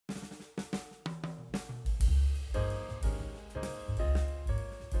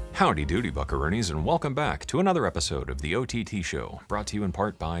Howdy doody buckaroonies, and welcome back to another episode of the OTT Show, brought to you in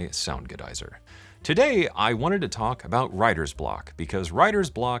part by Soundgoodizer. Today, I wanted to talk about writer's block, because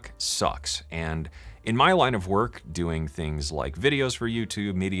writer's block sucks, and in my line of work, doing things like videos for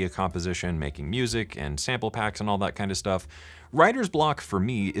YouTube, media composition, making music, and sample packs and all that kind of stuff, writer's block for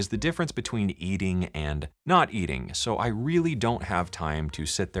me is the difference between eating and not eating, so I really don't have time to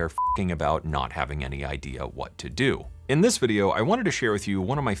sit there f***ing about not having any idea what to do. In this video, I wanted to share with you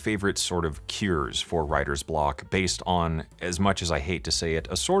one of my favorite sort of cures for writer's block based on, as much as I hate to say it,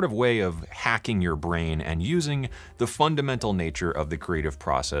 a sort of way of hacking your brain and using the fundamental nature of the creative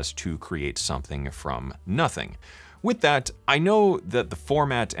process to create something from nothing. With that, I know that the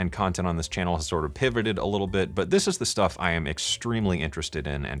format and content on this channel has sort of pivoted a little bit, but this is the stuff I am extremely interested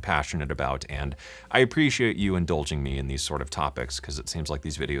in and passionate about, and I appreciate you indulging me in these sort of topics because it seems like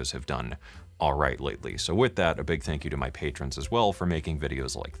these videos have done all right lately. So with that, a big thank you to my patrons as well for making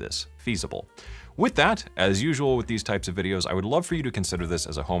videos like this feasible. With that, as usual with these types of videos, I would love for you to consider this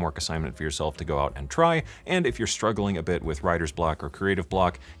as a homework assignment for yourself to go out and try, and if you're struggling a bit with writer's block or creative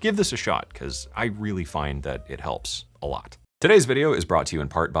block, give this a shot, because I really find that it helps a lot. Today's video is brought to you in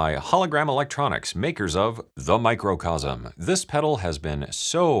part by Hologram Electronics, makers of the Microcosm. This pedal has been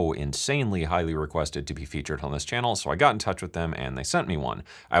so insanely highly requested to be featured on this channel, so I got in touch with them and they sent me one.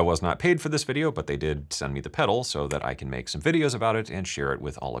 I was not paid for this video, but they did send me the pedal so that I can make some videos about it and share it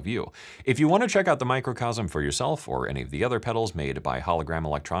with all of you. If you want to check out the Microcosm for yourself or any of the other pedals made by Hologram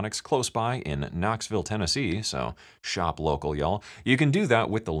Electronics close by in Knoxville, Tennessee, so shop local, y'all, you can do that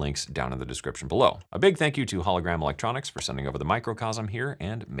with the links down in the description below. A big thank you to Hologram Electronics for sending over the Microcosm here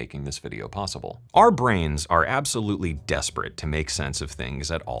and making this video possible. Our brains are absolutely desperate to make sense of things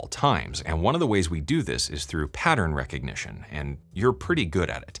at all times, and one of the ways we do this is through pattern recognition, and you're pretty good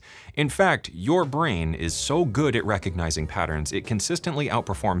at it. In fact, your brain is so good at recognizing patterns, it consistently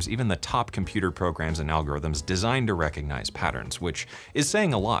outperforms even the top computer programs and algorithms designed to recognize patterns, which is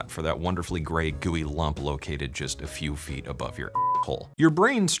saying a lot for that wonderfully gray, gooey lump located just a few feet above your hole. Your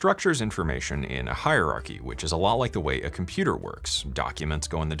brain structures information in a hierarchy, which is a lot like the way a computer works. Documents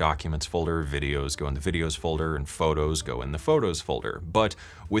go in the documents folder, videos go in the videos folder, and photos go in the photos folder. But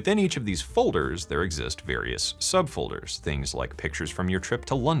within each of these folders, there exist various subfolders, things like pictures from your trip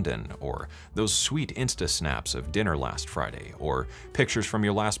to London, or those sweet Insta snaps of dinner last Friday, or pictures from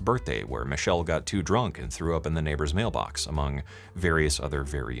your last birthday where Michelle got too drunk and threw up in the neighbor's mailbox, among various other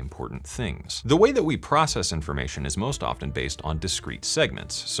very important things. The way that we process information is most often based on discrete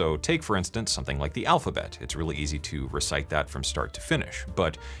segments. So take, for instance, something like the alphabet. It's really easy to recite that from start to finish.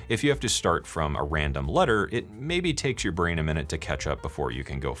 But if you have to start from a random letter, it maybe takes your brain a minute to catch up before you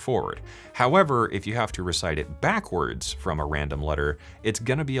can go forward. However, if you have to recite it backwards from a random letter, it's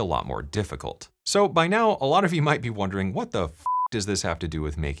gonna be a lot more difficult. So by now, a lot of you might be wondering, what the f does this have to do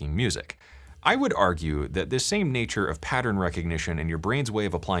with making music? I would argue that this same nature of pattern recognition and your brain's way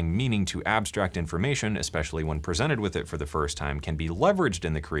of applying meaning to abstract information, especially when presented with it for the first time, can be leveraged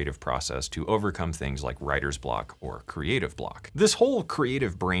in the creative process to overcome things like writer's block or creative block. This whole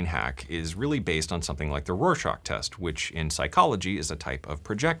creative brain hack is really based on something like the Rorschach test, which in psychology is a type of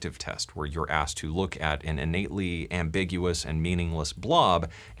projective test where you're asked to look at an innately ambiguous and meaningless blob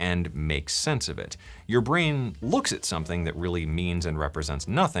and make sense of it. Your brain looks at something that really means and represents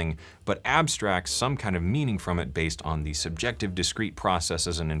nothing, but abstracts some kind of meaning from it based on the subjective discrete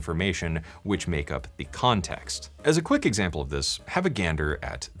processes and information which make up the context. As a quick example of this, have a gander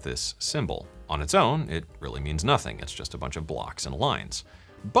at this symbol. On its own, it really means nothing. It's just a bunch of blocks and lines.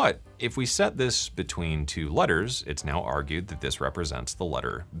 But if we set this between two letters, it's now argued that this represents the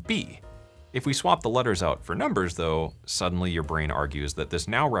letter B. If we swap the letters out for numbers, though, suddenly your brain argues that this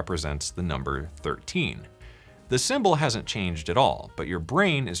now represents the number 13. The symbol hasn't changed at all, but your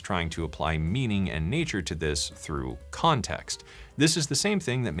brain is trying to apply meaning and nature to this through context. This is the same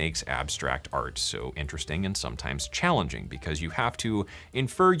thing that makes abstract art so interesting and sometimes challenging, because you have to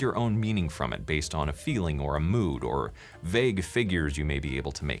infer your own meaning from it based on a feeling or a mood or vague figures you may be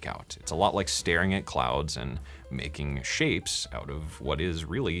able to make out. It's a lot like staring at clouds and making shapes out of what is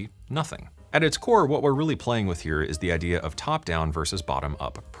really nothing. At its core, what we're really playing with here is the idea of top-down versus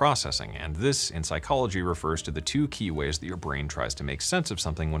bottom-up processing, and this in psychology refers to the two key ways that your brain tries to make sense of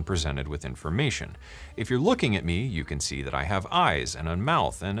something when presented with information. If you're looking at me, you can see that I have eyes and a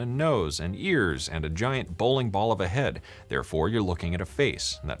mouth and a nose and ears and a giant bowling ball of a head. Therefore, you're looking at a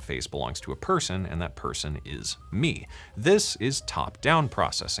face, and that face belongs to a person, and that person is me. This is top-down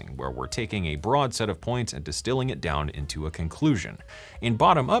processing, where we're taking a broad set of points and distilling it down into a conclusion. In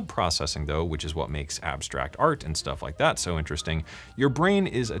bottom-up processing, though, though, which is what makes abstract art and stuff like that so interesting, your brain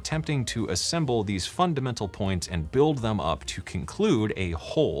is attempting to assemble these fundamental points and build them up to conclude a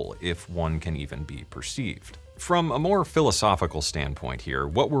whole, if one can even be perceived. From a more philosophical standpoint here,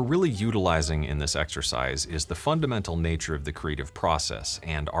 what we're really utilizing in this exercise is the fundamental nature of the creative process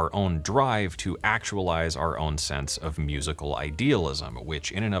and our own drive to actualize our own sense of musical idealism,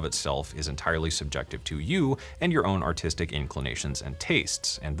 which in and of itself is entirely subjective to you and your own artistic inclinations and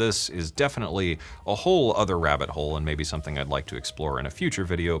tastes. And this is definitely a whole other rabbit hole and maybe something I'd like to explore in a future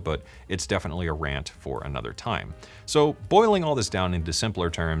video, but it's definitely a rant for another time. So boiling all this down into simpler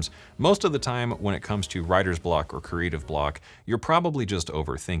terms, most of the time when it comes to writer's block or creative block, you're probably just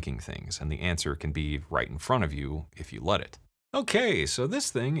overthinking things, and the answer can be right in front of you if you let it. Okay, so this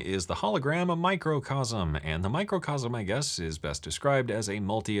thing is the hologram Microcosm, and the Microcosm, I guess, is best described as a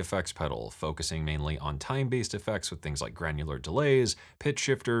multi-effects pedal, focusing mainly on time-based effects with things like granular delays, pitch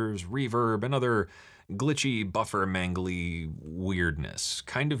shifters, reverb, and other glitchy, buffer mangly weirdness,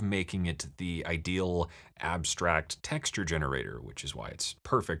 kind of making it the ideal abstract texture generator, which is why it's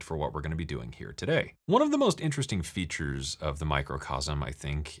perfect for what we're going to be doing here today. One of the most interesting features of the Microcosm, I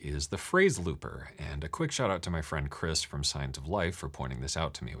think, is the phrase looper, and a quick shout out to my friend Chris from Signs of Life for pointing this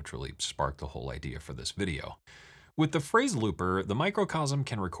out to me, which really sparked the whole idea for this video. With the phrase looper, the Microcosm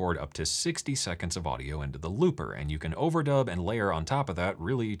can record up to 60 seconds of audio into the looper, and you can overdub and layer on top of that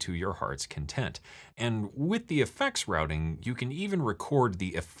really to your heart's content. And with the effects routing, you can even record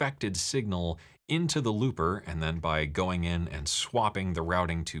the affected signal into the looper, and then by going in and swapping the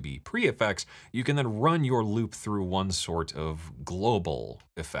routing to be pre-effects, you can then run your loop through one sort of global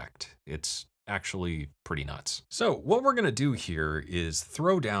effect. It's actually pretty nuts. So what we're gonna do here is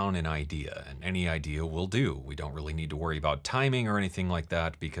throw down an idea, and any idea will do. We don't really need to worry about timing or anything like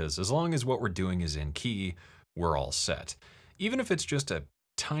that, because as long as what we're doing is in key, we're all set. Even if it's just a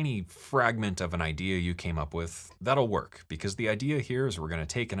tiny fragment of an idea you came up with, that'll work, because the idea here is we're gonna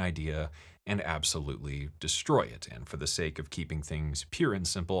take an idea and absolutely destroy it. And for the sake of keeping things pure and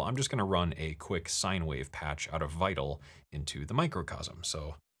simple, I'm just gonna run a quick sine wave patch out of Vital into the Microcosm.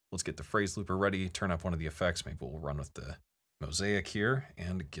 So let's get the phrase looper ready, turn up one of the effects. Maybe we'll run with the mosaic here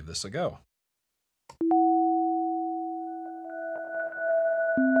and give this a go.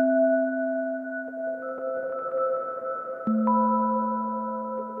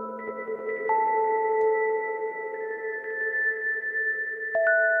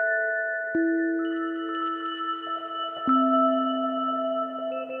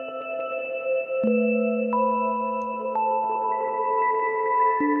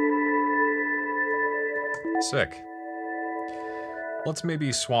 Sick. Let's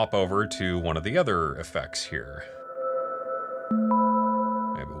maybe swap over to one of the other effects here.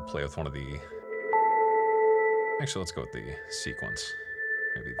 Maybe we'll play with one of the... Actually, let's go with the sequence.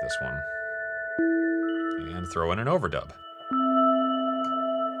 Maybe this one. And throw in an overdub.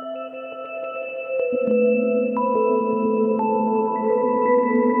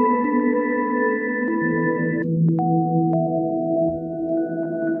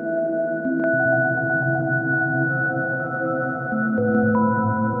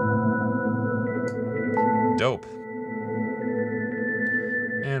 Dope.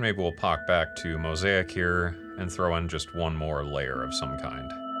 And maybe we'll pop back to mosaic here and throw in just one more layer of some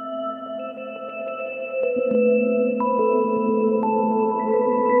kind.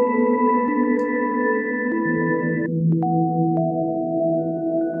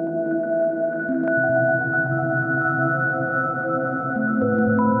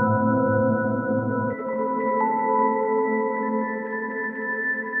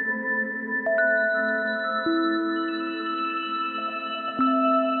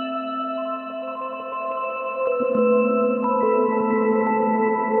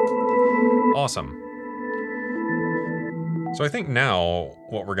 Awesome. So I think now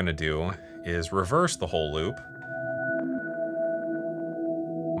what we're gonna do is reverse the whole loop.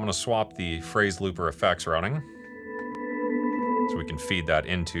 I'm gonna swap the phrase looper effects routing so we can feed that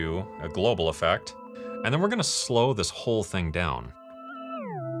into a global effect. And then we're gonna slow this whole thing down.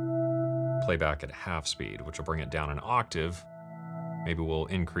 Playback at half speed, which will bring it down an octave. Maybe we'll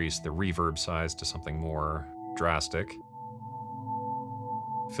increase the reverb size to something more drastic.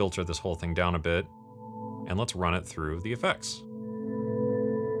 Filter this whole thing down a bit, and let's run it through the effects.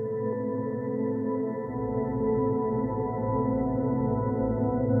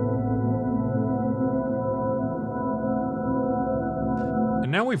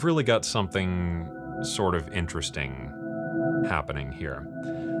 And now we've really got something sort of interesting happening here.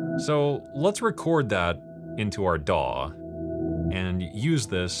 So let's record that into our DAW and use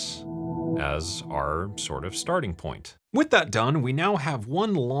this as our sort of starting point. With that done, we now have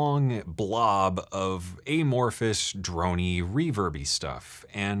one long blob of amorphous, droney, reverby stuff.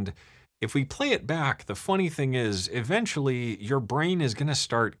 And if we play it back, the funny thing is, eventually your brain is gonna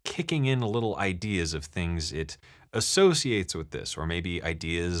start kicking in little ideas of things it associates with this, or maybe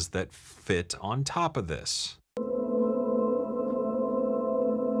ideas that fit on top of this.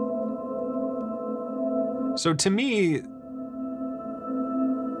 So to me,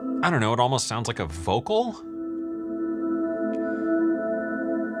 I don't know, it almost sounds like a vocal.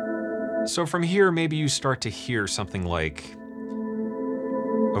 So from here, maybe you start to hear something like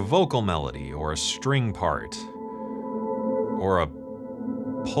a vocal melody, or a string part, or a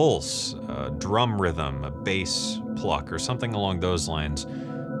pulse, a drum rhythm, a bass pluck, or something along those lines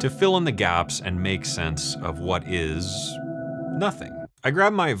to fill in the gaps and make sense of what is nothing. I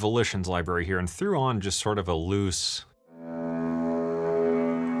grabbed my volitions library here and threw on just sort of a loose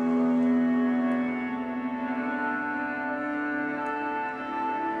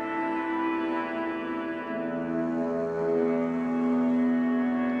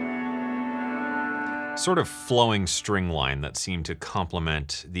sort of flowing string line that seemed to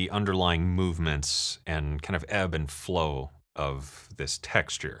complement the underlying movements and kind of ebb and flow of this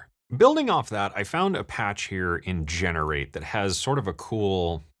texture. Building off that, I found a patch here in Generate that has sort of a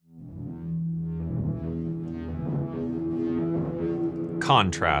cool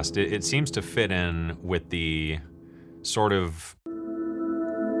contrast. It seems to fit in with the sort of,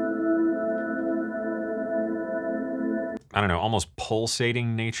 I don't know, almost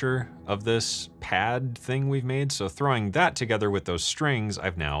pulsating nature of this pad thing we've made. So throwing that together with those strings,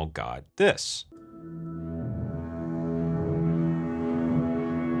 I've now got this.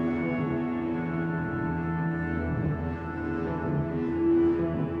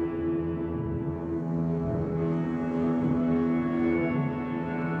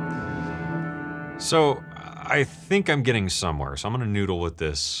 So I think I'm getting somewhere, so I'm gonna noodle with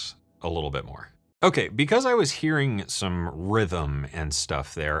this a little bit more. Okay, because I was hearing some rhythm and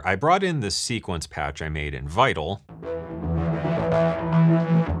stuff there, I brought in this sequence patch I made in Vital.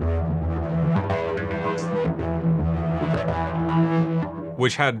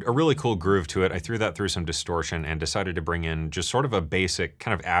 Which had a really cool groove to it. I threw that through some distortion and decided to bring in just sort of a basic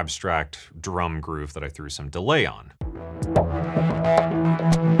kind of abstract drum groove that I threw some delay on.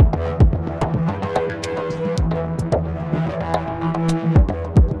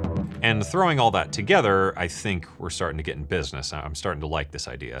 And throwing all that together, I think we're starting to get in business. I'm starting to like this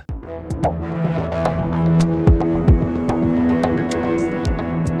idea.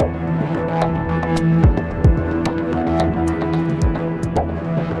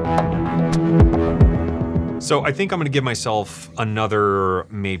 So I think I'm gonna give myself another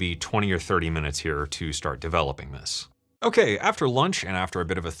maybe 20 or 30 minutes here to start developing this. Okay, after lunch and after a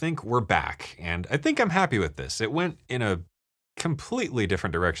bit of a think, we're back. And I think I'm happy with this. It went in a completely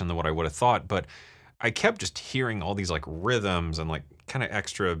different direction than what I would have thought, but I kept just hearing all these like rhythms and like kind of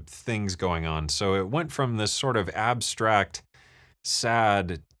extra things going on. So it went from this sort of abstract,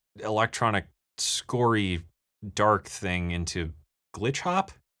 sad, electronic, scory, dark thing into glitch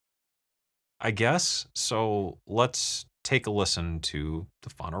hop, I guess. So let's take a listen to the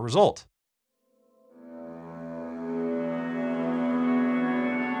final result.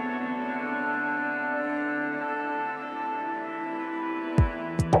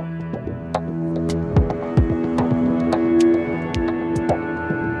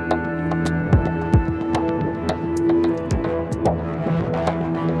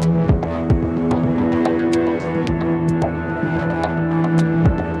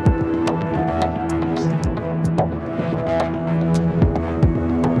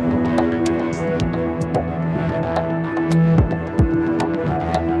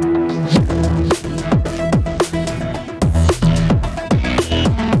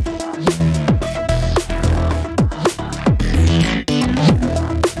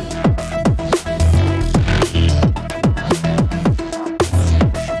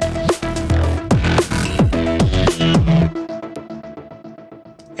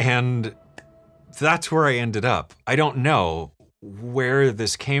 And that's where I ended up. I don't know where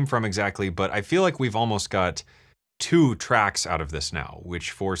this came from exactly, but I feel like we've almost got 2 tracks out of this now,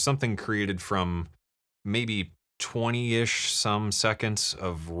 which for something created from maybe 20-ish some seconds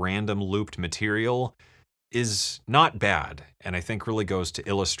of random looped material is not bad, and I think really goes to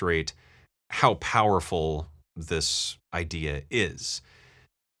illustrate how powerful this idea is.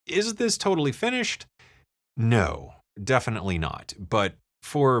 Is this totally finished? No, definitely not. But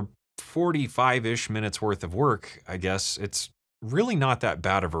for 45-ish minutes worth of work, I guess it's really not that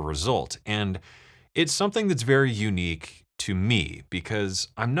bad of a result. And it's something that's very unique to me, because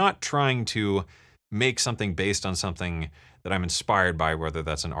I'm not trying to make something based on something that I'm inspired by, whether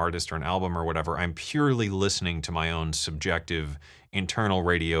that's an artist or an album or whatever. I'm purely listening to my own subjective internal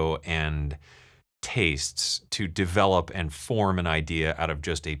radio and tastes to develop and form an idea out of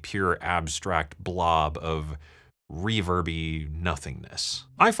just a pure abstract blob of reverby nothingness.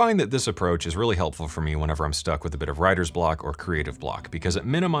 I find that this approach is really helpful for me whenever I'm stuck with a bit of writer's block or creative block, because it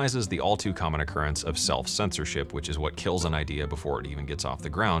minimizes the all too common occurrence of self-censorship, which is what kills an idea before it even gets off the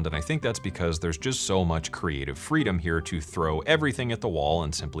ground. And I think that's because there's just so much creative freedom here to throw everything at the wall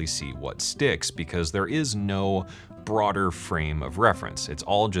and simply see what sticks, because there is no broader frame of reference. It's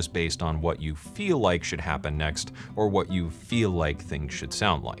all just based on what you feel like should happen next, or what you feel like things should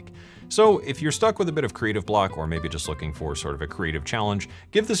sound like. So if you're stuck with a bit of creative block, or maybe just looking for sort of a creative challenge,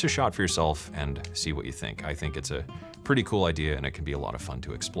 give this a shot for yourself and see what you think. I think it's a pretty cool idea and it can be a lot of fun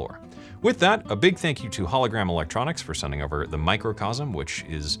to explore. With that, a big thank you to Hologram Electronics for sending over the Microcosm, which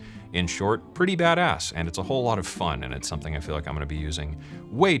is, in short, pretty badass, and it's a whole lot of fun, and it's something I feel like I'm gonna be using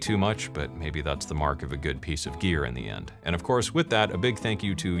way too much, but maybe that's the mark of a good piece of gear in the end. And of course, with that, a big thank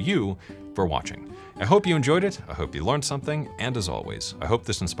you to you for watching. I hope you enjoyed it, I hope you learned something, and as always, I hope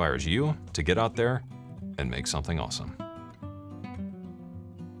this inspires you to get out there and make something awesome.